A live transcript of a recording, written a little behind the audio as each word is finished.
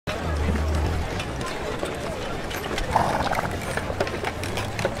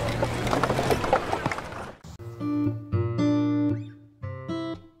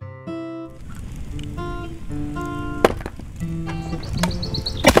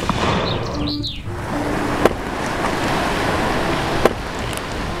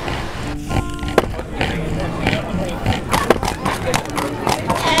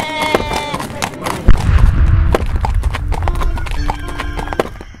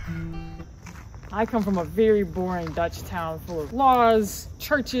I come from a very boring Dutch town full of laws,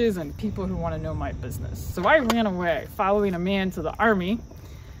 churches, and people who want to know my business. So I ran away, following a man to the army.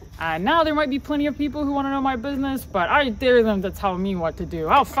 Now there might be plenty of people who want to know my business, but I dare them to tell me what to do.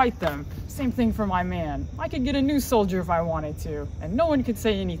 I'll fight them. Same thing for my man. I could get a new soldier if I wanted to, and no one could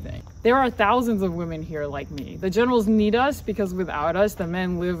say anything. There are thousands of women here like me. The generals need us because without us, the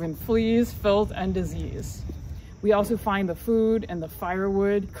men live in fleas, filth, and disease. We also find the food and the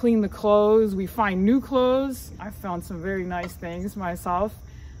firewood, clean the clothes. We find new clothes. I found some very nice things myself.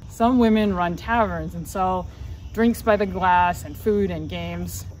 Some women run taverns and sell drinks by the glass and food and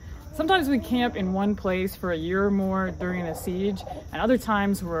games. Sometimes we camp in one place for a year or more during a siege, and other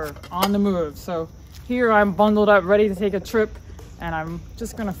times we're on the move. So here I'm bundled up, ready to take a trip, and I'm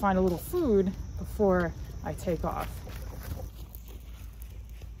just gonna find a little food before I take off.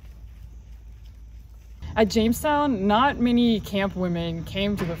 At Jamestown, not many camp women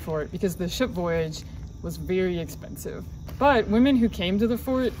came to the fort because the ship voyage was very expensive. But women who came to the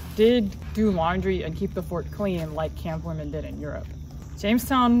fort did do laundry and keep the fort clean like camp women did in Europe.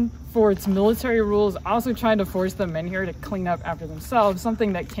 Jamestown, for its military rules, also tried to force the men here to clean up after themselves,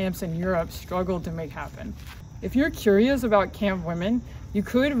 something that camps in Europe struggled to make happen. If you're curious about camp women, you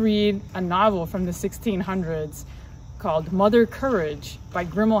could read a novel from the 1600s called Mother Courage by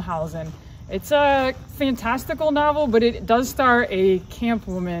Grimmelhausen. It's a fantastical novel, but it does star a camp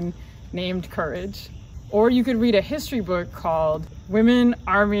woman named Courage. Or you could read a history book called Women,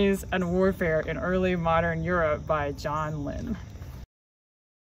 Armies, and Warfare in Early Modern Europe by John Lynn.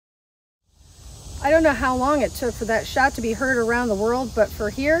 I don't know how long it took for that shot to be heard around the world, but for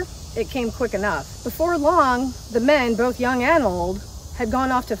here, it came quick enough. Before long, the men, both young and old, had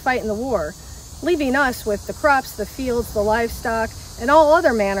gone off to fight in the war, leaving us with the crops, the fields, the livestock, and all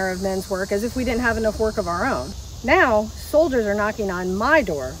other manner of men's work as if we didn't have enough work of our own. Now, soldiers are knocking on my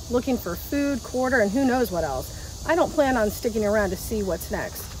door, looking for food, quarter, and who knows what else. I don't plan on sticking around to see what's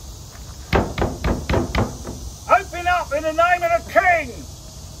next. Open up in the name of the king!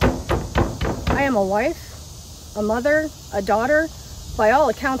 I am a wife, a mother, a daughter, by all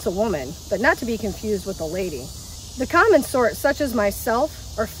accounts a woman, but not to be confused with a lady. The common sort, such as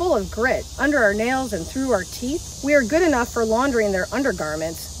myself, are full of grit, under our nails and through our teeth. We are good enough for laundering their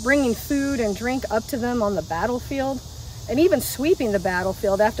undergarments, bringing food and drink up to them on the battlefield, and even sweeping the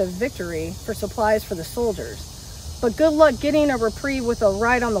battlefield after victory for supplies for the soldiers. But good luck getting a reprieve with a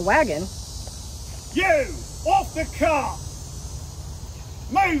ride on the wagon. You, off the cart!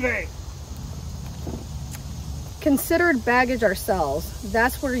 Move it! Considered baggage ourselves,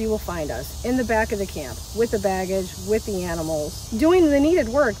 that's where you will find us, in the back of the camp, with the baggage, with the animals, doing the needed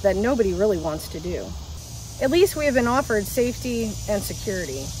work that nobody really wants to do. At least we have been offered safety and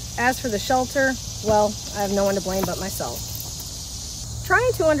security. As for the shelter, well, I have no one to blame but myself.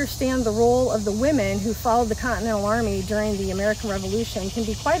 Trying to understand the role of the women who followed the Continental Army during the American Revolution can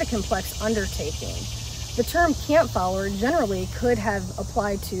be quite a complex undertaking. The term camp follower generally could have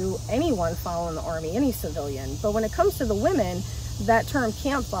applied to anyone following the army, any civilian. But when it comes to the women, that term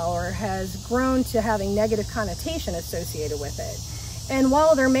camp follower has grown to have a negative connotation associated with it. And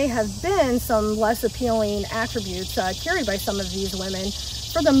while there may have been some less appealing attributes carried by some of these women,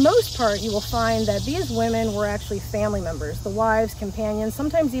 for the most part, you will find that these women were actually family members, the wives, companions,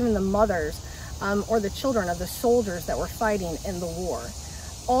 sometimes even the mothers or the children of the soldiers that were fighting in the war.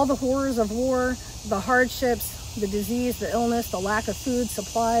 All the horrors of war, the hardships, the disease, the illness, the lack of food,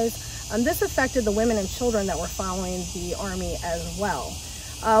 supplies, this affected the women and children that were following the army as well.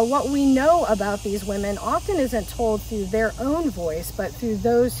 What we know about these women often isn't told through their own voice, but through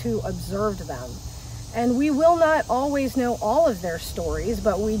those who observed them. And we will not always know all of their stories,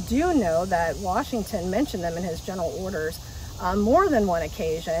 but we do know that Washington mentioned them in his general orders on more than one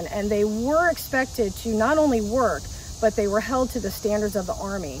occasion, and they were expected to not only work, but they were held to the standards of the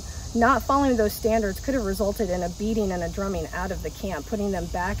army. Not following those standards could have resulted in a beating and a drumming out of the camp, putting them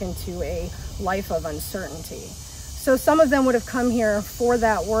back into a life of uncertainty. So some of them would have come here for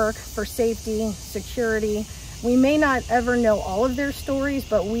that work, for safety, security. We may not ever know all of their stories,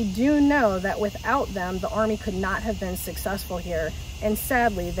 but we do know that without them, the army could not have been successful here, and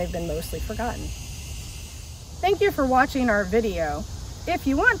sadly, they've been mostly forgotten. Thank you for watching our video. If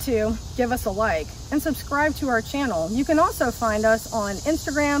you want to, give us a like and subscribe to our channel. You can also find us on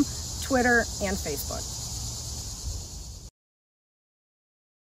Instagram, Twitter, and Facebook.